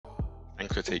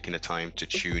Thanks for taking the time to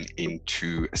tune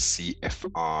into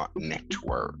CFR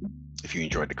Network. If you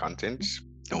enjoyed the content,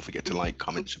 don't forget to like,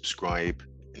 comment, subscribe.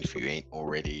 And if you ain't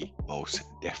already, most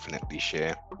definitely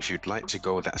share. If you'd like to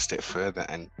go that step further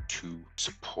and to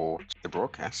support the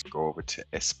broadcast, go over to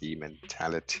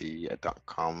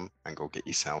sbmentality.com and go get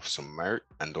yourself some merch.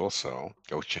 And also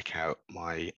go check out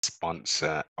my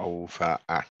sponsor over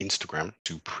at Instagram,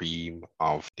 Supreme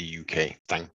of the UK.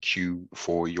 Thank you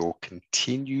for your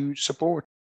continued support.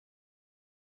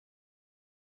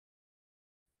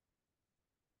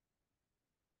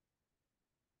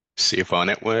 CFR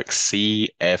Network,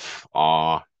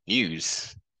 CFR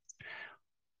News.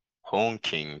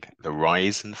 Honking, the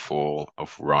rise and fall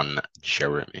of Ron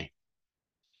Jeremy.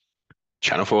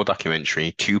 Channel 4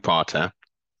 documentary, two-parter.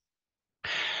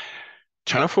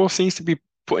 Channel 4 seems to be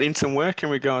putting in some work in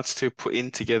regards to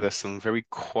putting together some very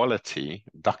quality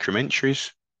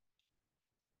documentaries.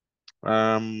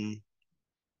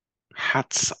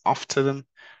 Hats off to them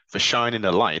for shining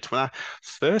a light. When I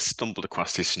first stumbled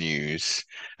across this news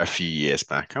a few years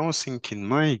back, I was thinking,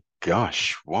 my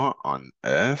gosh, what on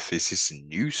earth? Is this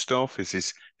new stuff? Is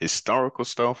this historical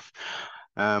stuff?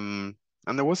 And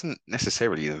there wasn't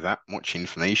necessarily that much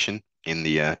information in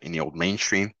the old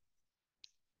mainstream.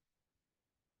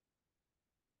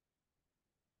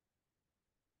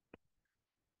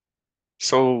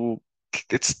 So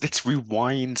let's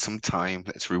rewind some time.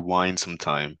 Let's rewind some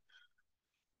time.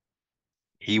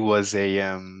 He was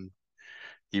a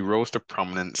he rose to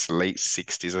prominence late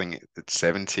 60s, I think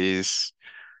 70s.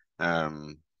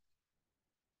 Um,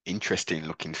 Interesting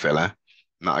looking fella.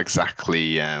 Not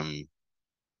exactly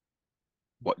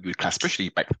what you would class, especially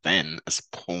back then, as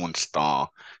porn star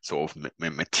sort of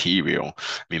material.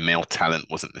 I mean, male talent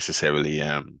wasn't necessarily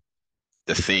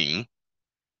the thing. It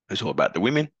was all about the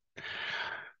women.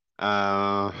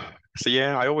 Uh, so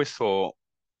yeah, I always thought,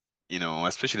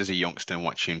 especially as a youngster and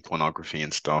watching pornography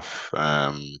and stuff,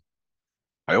 I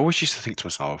always used to think to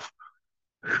myself,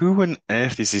 who on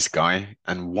earth is this guy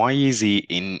and why is he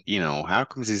in, how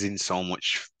comes he's in so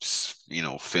much,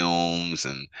 films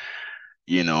and,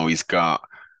 he's got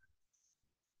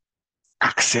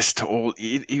access to all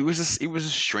it was a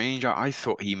strange. I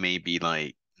thought he may be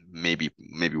like maybe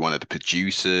one of the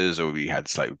producers or he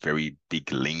had like very big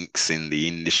links in the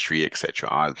industry,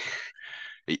 etc.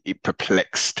 It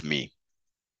perplexed me.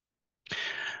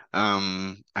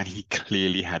 And he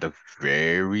clearly had a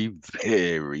very,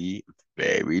 very,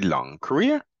 very long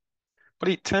career. But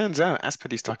it turns out, as per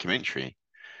this documentary,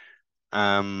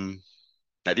 um,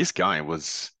 that this guy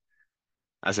was,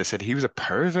 as I said, he was a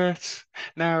pervert.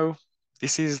 Now,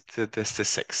 this is the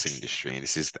sex industry,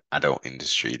 this is the adult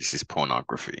industry, this is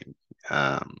pornography.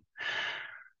 Um,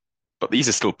 but these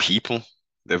are still people.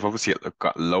 They've obviously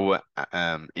got lower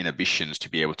inhibitions to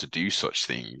be able to do such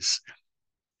things.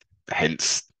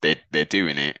 Hence, they're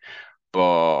doing it.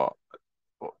 But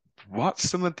what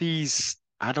some of these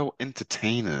adult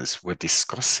entertainers were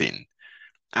discussing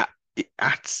at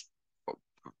at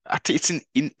at its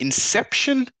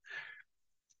inception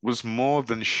was more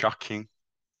than shocking.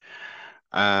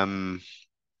 Um,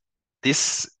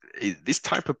 this this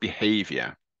type of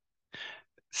behavior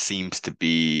seems to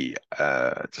be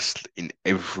just in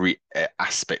every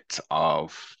aspect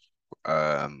of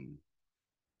um,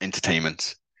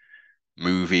 entertainment,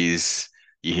 movies.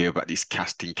 You hear about this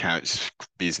casting couch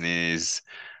business,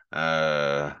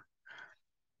 uh,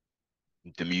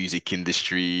 the music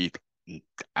industry,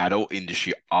 adult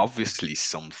industry. Obviously,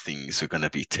 some things are going to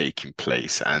be taking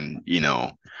place, and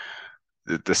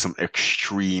there's some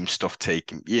extreme stuff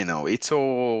taking. It's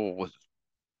all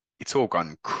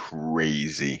gone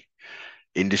crazy.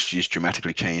 Industry has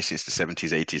dramatically changed since the 70s,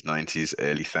 80s, 90s,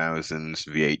 early thousands,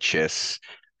 VHS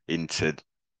into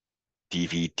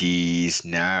DVDs.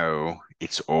 Now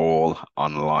it's all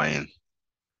online.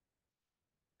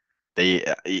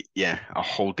 Yeah, a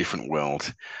whole different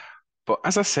world. But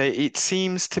as I say, it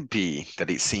seems to be that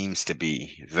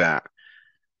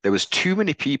there was too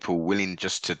many people willing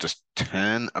just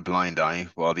turn a blind eye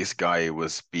while this guy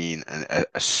was being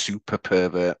a super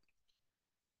pervert.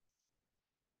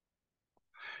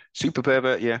 Super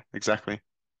pervert, yeah, exactly.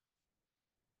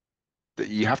 That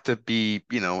you have to be,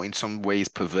 in some ways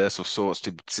perverse of sorts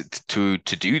to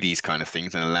do these kind of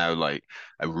things and allow like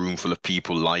a room full of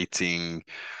people, lighting,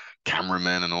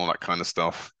 cameramen, and all that kind of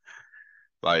stuff.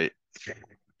 Like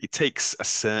it takes a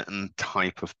certain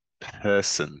type of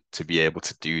person to be able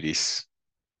to do this.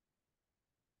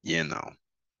 You know,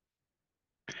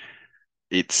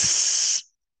 it's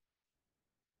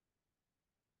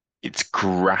it's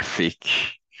graphic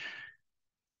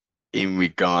in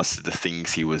regards to the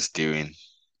things he was doing.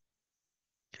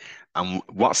 And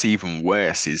what's even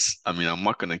worse is, I mean, I'm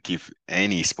not going to give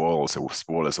any spoilers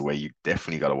away. You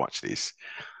definitely got to watch this.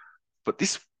 But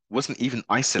this wasn't even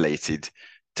isolated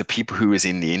to people who was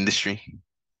in the industry.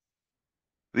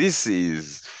 This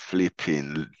is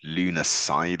flipping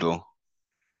lunacidal.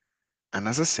 And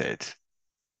as I said,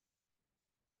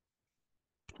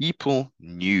 people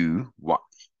knew what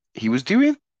he was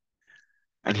doing,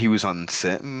 and he was on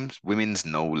certain women's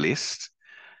no list,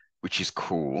 which is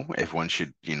cool. Everyone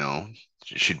should,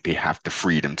 should be have the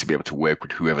freedom to be able to work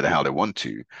with whoever the hell they want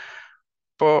to.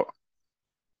 But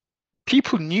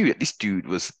people knew that this dude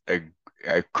was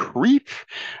a creep,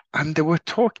 and they were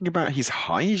talking about his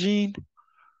hygiene.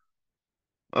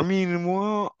 I mean,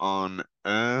 what on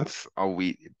earth are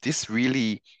we? This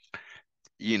really,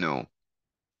 you know,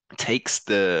 takes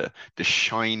the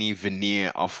shiny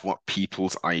veneer off what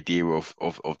people's idea of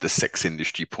the sex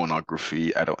industry,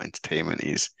 pornography, adult entertainment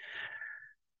is.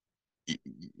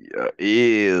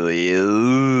 Ew,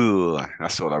 ew.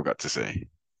 That's all I've got to say.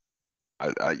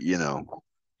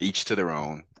 Each to their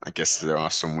own. I guess there are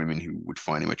some women who would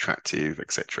find him attractive,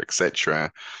 etc.,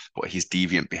 etc. But his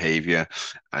deviant behavior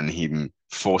and him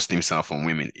forcing himself on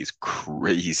women is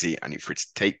crazy. And for it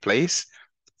to take place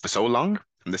for so long,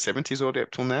 from the 70s all the way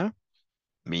up till now,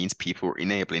 means people were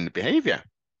enabling the behavior.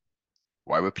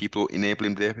 Why were people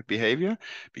enabling their behavior?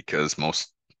 Because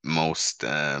most most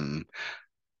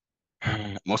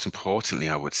importantly,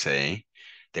 I would say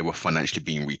they were financially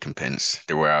being recompensed.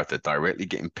 They were either directly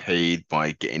getting paid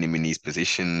by getting him in these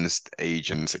positions,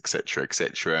 agents, etc.,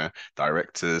 etc.,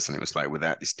 directors, and it was like,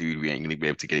 without this dude, we ain't gonna be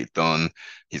able to get it done.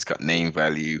 He's got name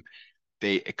value.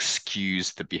 They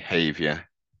excuse the behavior.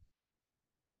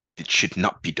 It should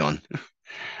not be done.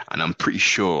 And I'm pretty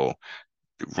sure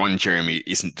Ron Jeremy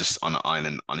isn't just on an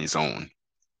island on his own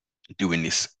doing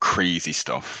this crazy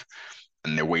stuff.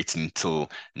 And they're waiting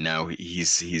until now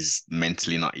he's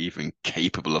mentally not even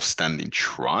capable of standing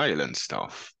trial and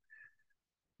stuff.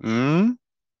 Hmm?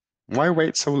 Why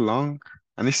wait so long?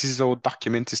 And this is all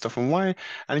documented stuff. And why?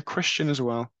 And question as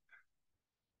well.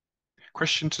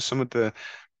 Question to some of the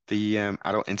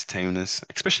adult entertainers,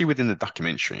 especially within the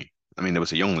documentary. I mean, there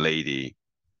was a young lady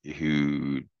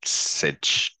who said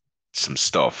some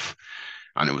stuff,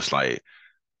 and it was like,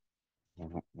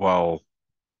 well,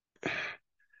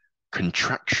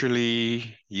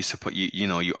 contractually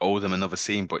you owe them another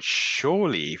scene, but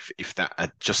surely if that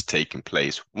had just taken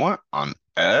place, what on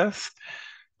earth?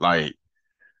 Like,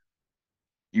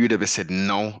 you'd have said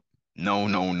no, no,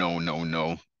 no, no, no,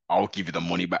 no. I'll give you the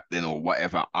money back then or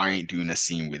whatever. I ain't doing a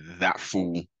scene with that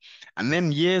fool. And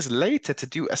then years later to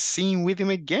do a scene with him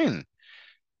again.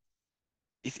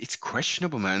 It's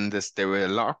questionable, man. There were a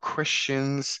lot of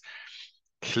questions.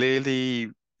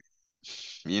 Clearly,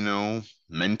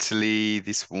 mentally,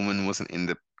 this woman wasn't in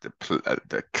the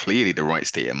clearly the right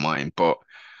state of mind, but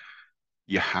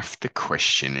you have to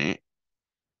question it.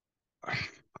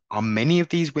 Are many of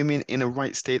these women in a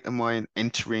right state of mind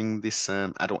entering this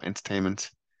adult entertainment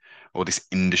or this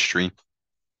industry?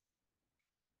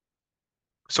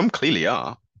 Some clearly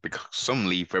are, because some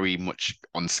leave very much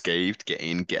unscathed, get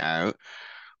in, get out.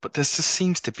 But there just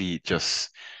seems to be just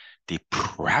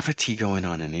depravity going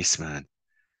on in this, man.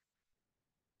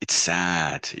 It's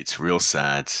sad. It's real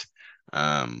sad.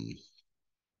 Um,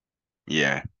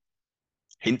 yeah.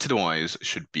 Hint to the Wise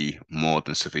should be more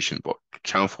than sufficient, but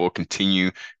Channel 4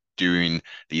 continue doing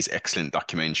these excellent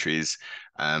documentaries.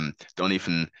 Don't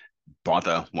even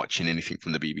bother watching anything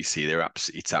from the BBC.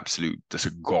 It's absolute just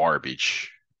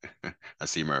garbage,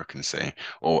 as the Americans say,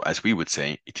 or as we would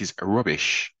say, it is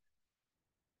rubbish.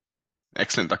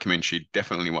 Excellent documentary.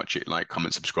 Definitely watch it. Like,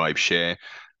 comment, subscribe, share.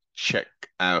 Check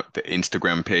out the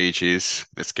Instagram pages.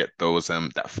 Let's get those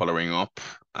that following up,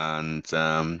 and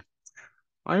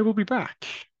I will be back.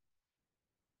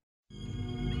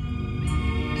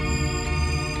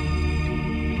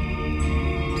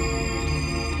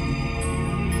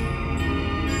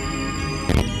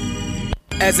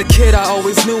 As a kid, I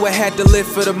always knew I had to live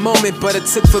for the moment, but it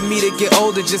took for me to get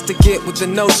older just to get with the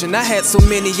notion. I had so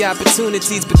many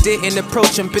opportunities, but didn't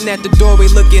approach them. Been at the doorway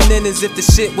looking in as if the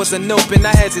shit wasn't open.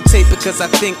 I hesitate because I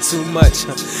think too much.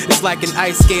 It's like an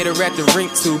ice skater at the rink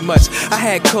too much. I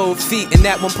had cold feet, and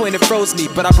at one point it froze me,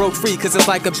 but I broke free because it's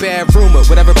like a bad rumor.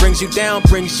 Whatever brings you down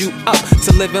brings you up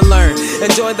to live and learn.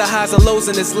 Enjoy the highs and lows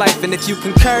in this life, and if you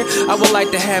concur, I would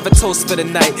like to have a toast for the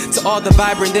night to all the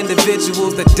vibrant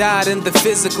individuals that died in the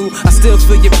physical. I still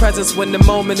feel your presence when the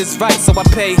moment is right, so I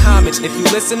pay homage. If you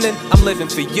listening, I'm living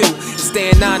for you.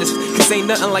 Staying honest, cause ain't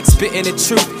nothing like spitting the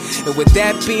truth. And with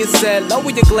that being said,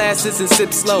 lower your glasses and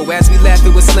sip slow as we laugh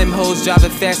it with slim hoes driving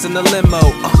fast in the limo.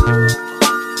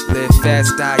 Live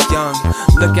fast, die young.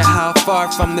 Look at how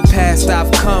far from the past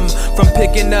I've come. From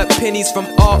picking up pennies from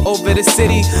all over the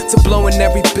city to blowing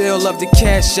every bill of the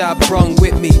cash I brung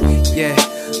with me. Yeah,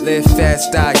 live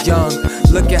fast, die young.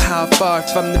 Look at how far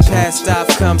from the past I've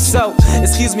come. So,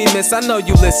 excuse me, miss, I know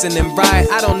you listening, right?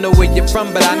 I don't know where you're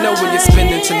from, but I know where you're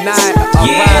spending tonight.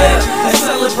 Yeah, let's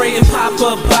celebrate and pop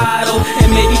a bottle,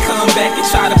 and maybe come back and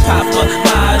try to pop a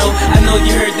model. I know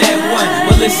you heard that one,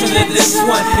 but listen to this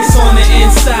one. It's on the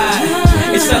inside.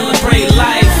 It's celebrate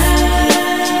life.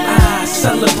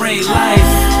 Celebrate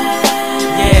life.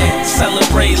 Yeah,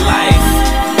 celebrate life.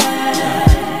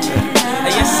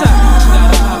 Yes, sir.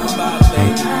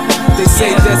 They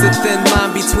say there's a thin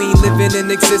line between living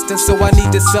and existence, so I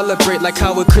need to celebrate like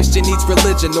how a Christian needs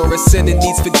religion or a sinner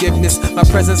needs forgiveness. My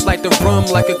presence light the room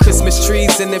like a Christmas tree,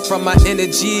 sending from my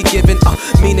energy given,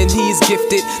 meaning he's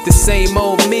gifted. The same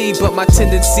old me, but my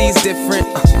tendency's different.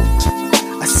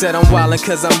 I said I'm wildin'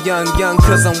 cause I'm young, young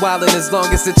cause I'm wildin'. As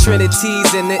long as the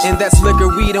Trinity's in it, and that's liquor,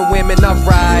 weed, and women, I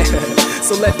ride.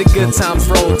 So let the good times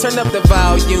roll. Turn up the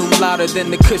volume louder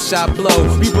than the kush I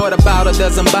blow. We brought about a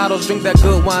dozen bottles, drink that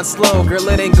good wine slow. Girl,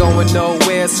 it ain't going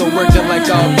nowhere, so working like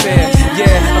all fair.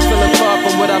 Yeah, I'm feeling far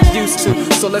from what I'm used to,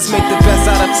 so let's make the best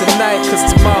out of tonight, cause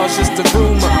tomorrow's just a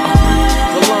rumor.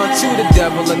 Belong to the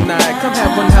devil tonight. Come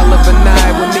have one hell of a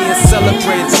night with me and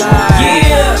celebrate life.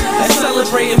 Yeah, let's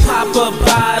celebrate and pop a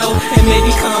bottle, and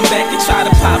maybe come back and try